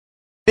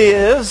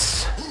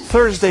is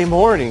Thursday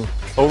morning.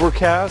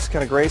 Overcast,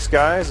 kind of gray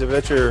skies. I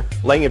bet you're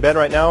laying in bed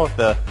right now with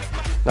a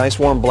nice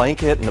warm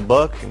blanket and a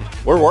book. And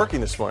we're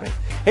working this morning.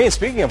 Hey, and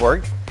speaking of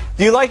work,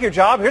 do you like your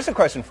job? Here's a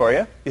question for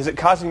you. Is it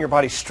causing your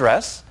body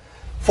stress?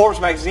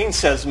 Forbes magazine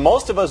says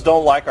most of us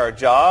don't like our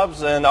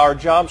jobs, and our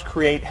jobs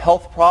create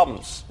health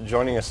problems.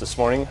 Joining us this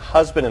morning,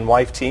 husband and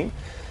wife team,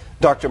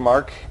 Dr.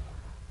 Mark,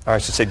 or I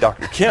should say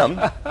Dr. Kim,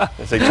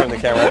 as they turn the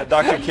camera,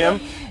 Dr. Kim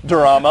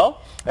Duramo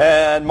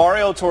and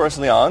Mario Torres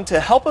Leon, to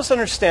help us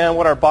understand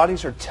what our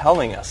bodies are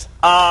telling us.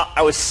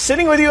 I was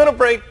sitting with you on a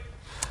break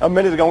a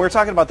minute ago, and we were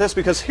talking about this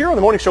because here on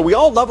the morning show, we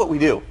all love what we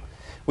do.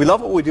 We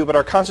love what we do, but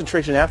our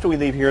concentration after we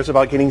leave here is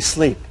about getting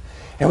sleep.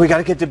 And we got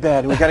to get to bed,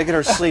 and we got to get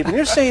our sleep. And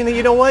you're saying that,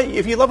 you know what,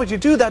 if you love what you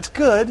do, that's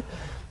good.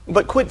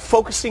 But quit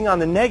focusing on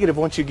the negative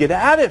once you get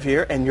out of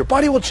here, and your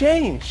body will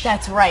change.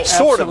 That's right.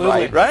 Sort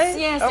Absolutely. of right?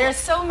 Yes, there's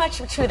so much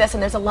to this,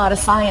 and there's a lot of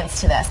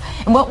science to this.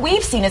 And what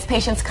we've seen is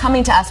patients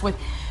coming to us with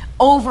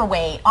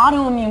overweight,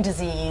 autoimmune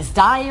disease,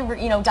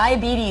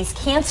 diabetes,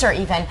 cancer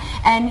even,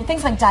 and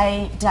things like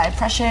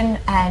depression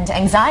and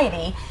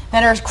anxiety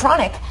that are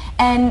chronic.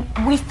 And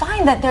we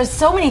find that there's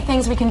so many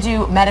things we can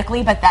do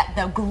medically, but that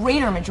the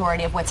greater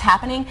majority of what's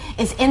happening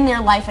is in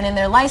their life and in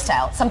their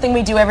lifestyle. Something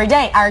we do every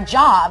day. Our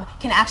job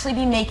can actually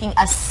be making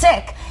us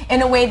sick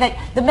in a way that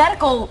the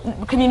medical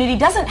community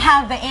doesn't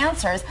have the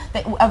answers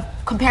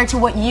compared to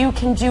what you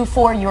can do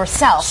for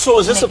yourself. So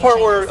is this the part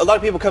where a lot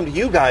of people come to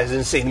you guys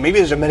and say, maybe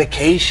there's a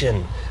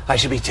medication I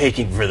should be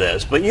taking for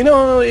this? But you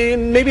know,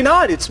 maybe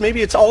not.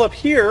 Maybe it's all up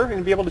here,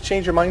 and be able to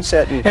change your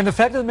mindset. And the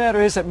fact of the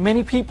matter is that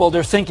many people,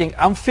 they're thinking,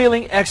 I'm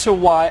feeling X or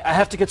Y, I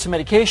have to get some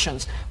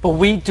medications. But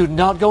we do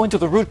not go into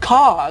the root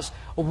cause.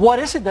 What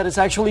is it that is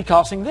actually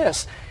causing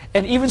this?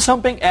 And even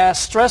something as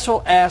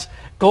stressful as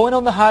going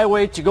on the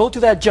highway to go to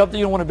that job that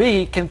you don't want to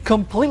be can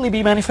completely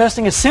be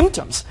manifesting as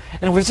symptoms.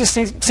 And we've just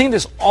seen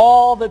this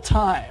all the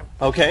time.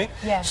 Okay.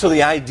 Yeah. So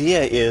the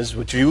idea is,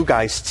 what you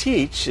guys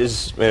teach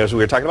is, as we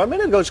were talking about a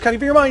minute ago, it's kind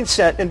of your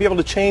mindset and be able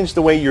to change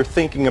the way you're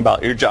thinking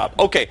about your job.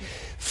 Okay.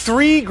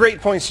 3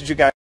 great points that you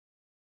guys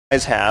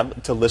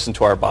have to listen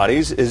to our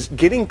bodies is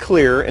getting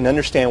clear and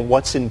understand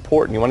what's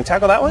important. You want to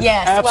tackle that one?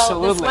 Yes.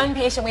 Absolutely. Well, this one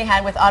patient we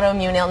had with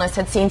autoimmune illness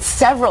had seen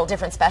several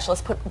different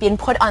specialists being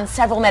put on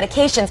several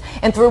medications,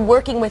 and through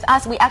working with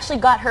us, we actually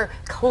got her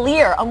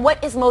clear on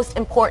what is most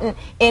important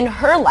in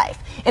her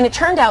life. And it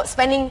turned out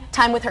spending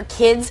time with her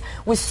kids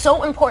was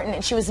so important,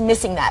 and she was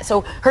missing that.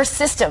 So her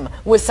system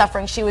was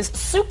suffering. She was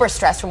super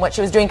stressed from what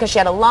she was doing because she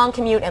had a long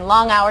commute and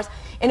long hours,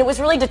 and it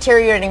was really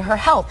deteriorating her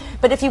health.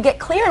 But if you get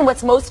clear on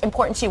what's most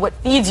important to you, what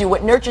feeds you,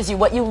 what nurtures you,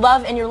 what you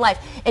love in your life,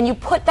 and you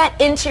put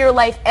that into your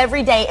life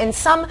every day in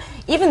some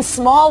even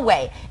small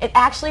way, it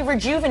actually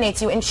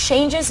rejuvenates you and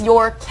changes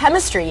your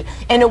chemistry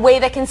in a way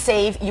that can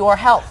save your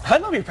health. I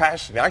love your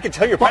passion. I can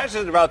tell you're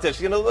passionate about this.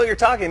 You know, the way you're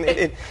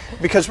talking,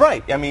 because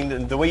right, I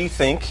mean, the way you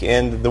think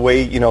and the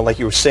way, you know, like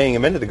you were saying a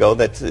minute ago,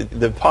 that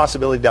the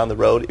possibility down the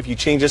road, if you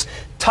change this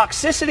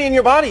toxicity in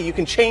your body, you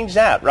can change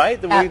that, right?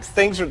 The way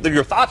things are,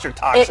 your thoughts are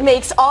toxic. It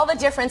makes all the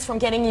difference from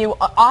getting you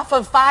off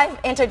of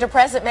 5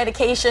 antidepressant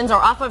medications,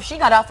 or she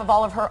got off of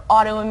all of her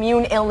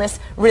autoimmune illness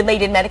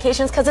related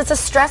medications, because it's a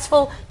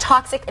stressful,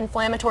 toxic,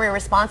 inflammatory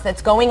response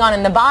that's going on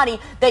in the body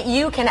that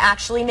you can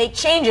actually make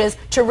changes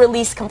to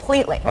release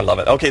completely. I love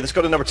it. Okay, let's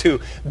go to number 2.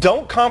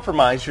 Don't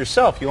compromise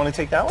yourself. You want to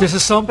take that one? This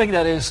is something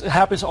that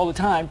happens all the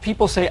time.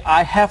 People say,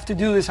 I have to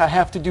do this, I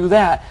have to do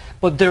that,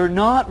 but they're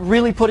not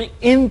really putting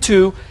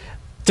into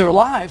their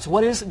lives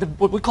what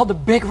we call the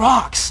big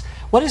rocks.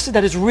 What is it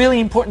that is really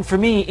important for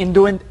me in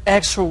doing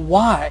X or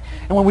Y?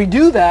 And when we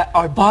do that,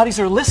 our bodies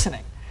are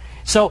listening.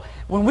 So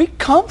when we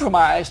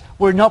compromise,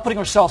 we're not putting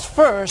ourselves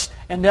first,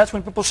 and that's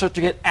when people start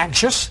to get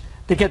anxious,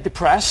 they get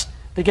depressed,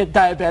 they get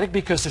diabetic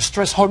because the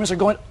stress hormones are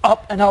going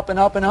up and up and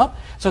up and up.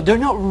 So they're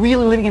not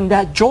really living in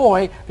that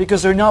joy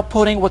because they're not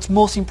putting what's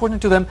most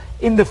important to them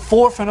in the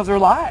forefront of their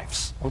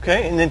lives.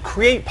 Okay, and then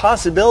create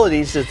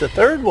possibilities is the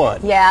 3rd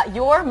one. Yeah,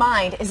 your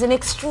mind is an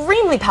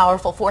extremely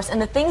powerful force, and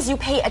the things you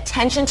pay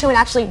attention to and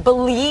actually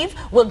believe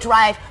will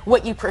drive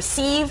what you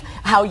perceive,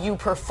 how you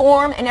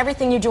perform, and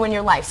everything you do in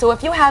your life. So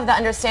if you have the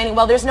understanding,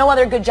 well, there's no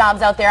other good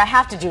jobs out there, I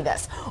have to do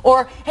this.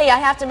 Or, hey, I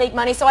have to make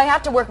money, so I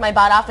have to work my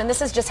butt off, and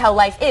this is just how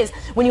life is.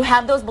 When you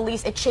have those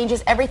beliefs, it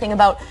changes everything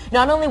about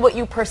not only what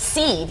you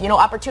perceive, you know,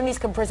 opportunities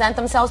can present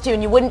themselves to you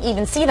and you wouldn't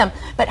even see them,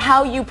 but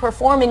how you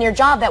perform in your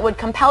job that would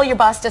compel your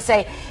boss to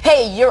say,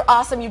 hey, you're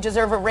awesome, you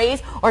deserve a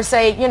raise, or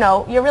say, you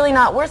know, you're really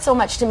not worth so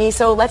much to me,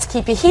 so let's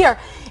keep you here,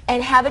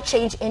 and have a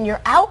change in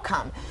your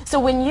outcome. So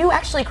when you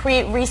actually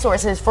create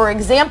resources, for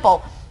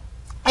example,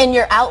 in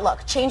your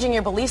outlook, changing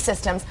your belief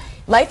systems,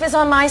 life is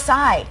on my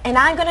side, and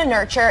I'm going to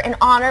nurture and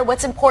honor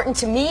what's important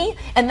to me,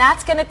 and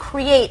that's going to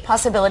create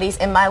possibilities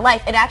in my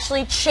life. It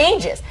actually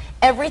changes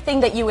everything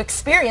that you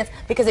experience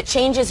because it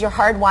changes your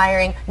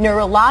hardwiring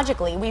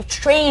neurologically. We've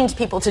trained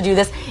people to do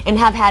this and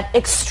have had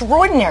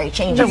extraordinary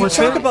changes. Let's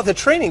talk about the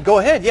training. Go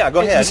ahead. Yeah,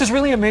 go ahead. This is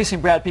really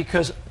amazing, Brad,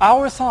 because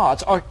our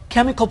thoughts are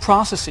chemical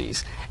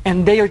processes,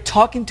 and they are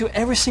talking to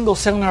every single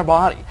cell in our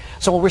body.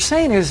 So what we're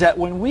saying is that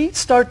when we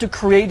start to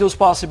create those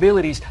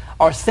possibilities,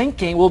 our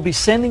thinking will be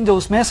sending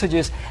those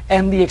messages,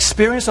 and the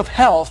experience of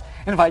health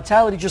and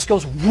vitality just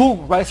goes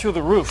whoom, right through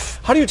the roof.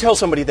 How do you tell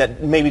somebody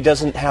that maybe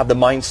doesn't have the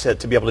mindset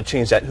to be able to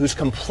change that, who's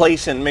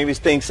complacent, maybe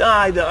thinks,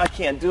 I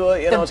can't do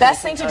it? The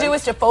best thing to do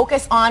is to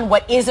focus on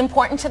what is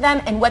important to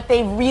them and what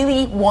they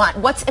really want.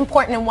 What's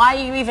important and why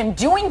are you even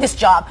doing this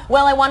job?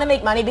 Well, I want to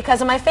make money because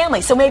of my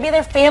family. So maybe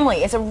their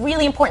family is a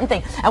really important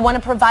thing. I want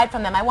to provide for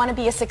them. I want to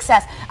be a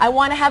success. I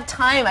want to have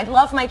time. I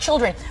love my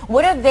children.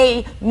 What are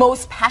they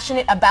most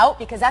passionate about?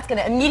 Because that's going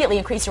to immediately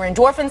increase your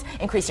endorphins,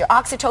 increase your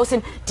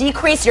oxytocin,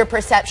 decrease your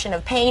perception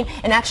of pain,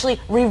 and actually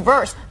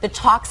reverse the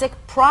toxic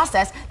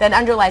process that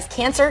underlies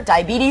cancer,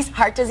 diabetes,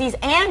 heart disease,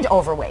 and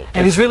overweight.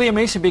 And it's really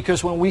amazing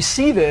because when we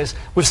see this,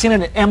 we've seen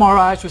it in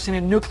MRIs, we've seen it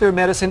in nuclear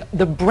medicine,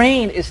 the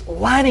brain is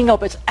lighting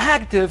up, it's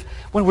active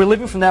when we're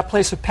living from that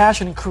place of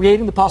passion and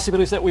creating the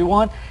possibilities that we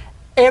want.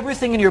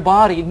 Everything in your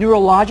body,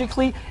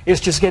 neurologically,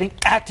 is just getting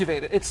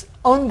activated. It's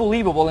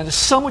unbelievable, and there's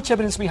so much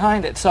evidence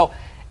behind it. So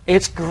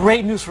it's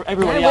great news for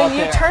everybody out there.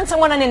 When you turn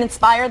someone on and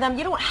inspire them,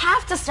 you don't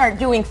have to start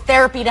doing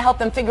therapy to help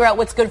them figure out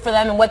what's good for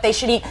them and what they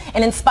should eat.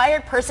 An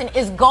inspired person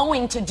is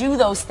going to do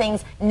those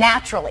things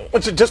naturally.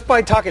 But just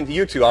by talking to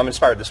you two, I'm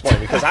inspired this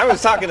morning because I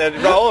was talking to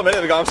Raul a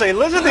minute ago. I'm saying,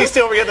 listen to these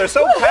two over here. They're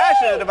so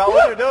passionate about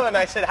what they're doing. And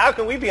I said, how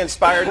can we be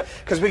inspired?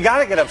 Because we got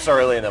to get up so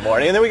early in the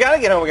morning, and then we got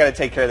to get home. We got to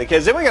take care of the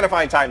kids. Then we got to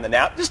find time to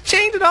nap. Just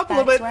change it up a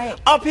little bit. Right.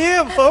 Up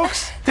here,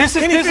 folks. This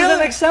is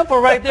an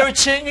example right there,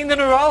 changing the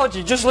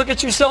neurology. Just look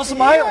at yourself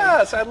smiling.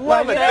 Yes, I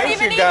love it.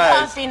 Thanks, you guys.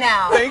 Coffee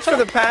now. Thanks for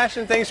the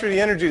passion. Thanks for the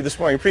energy this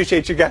morning.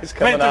 Appreciate you guys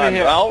coming on.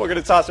 Well, we're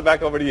going to toss it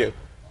back over to you.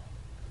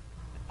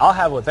 I'll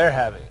have what they're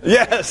having.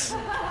 Yes.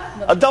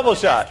 A double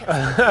shot.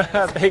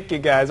 Thank you,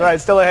 guys. All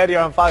right, still ahead here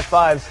on Fox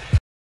 5.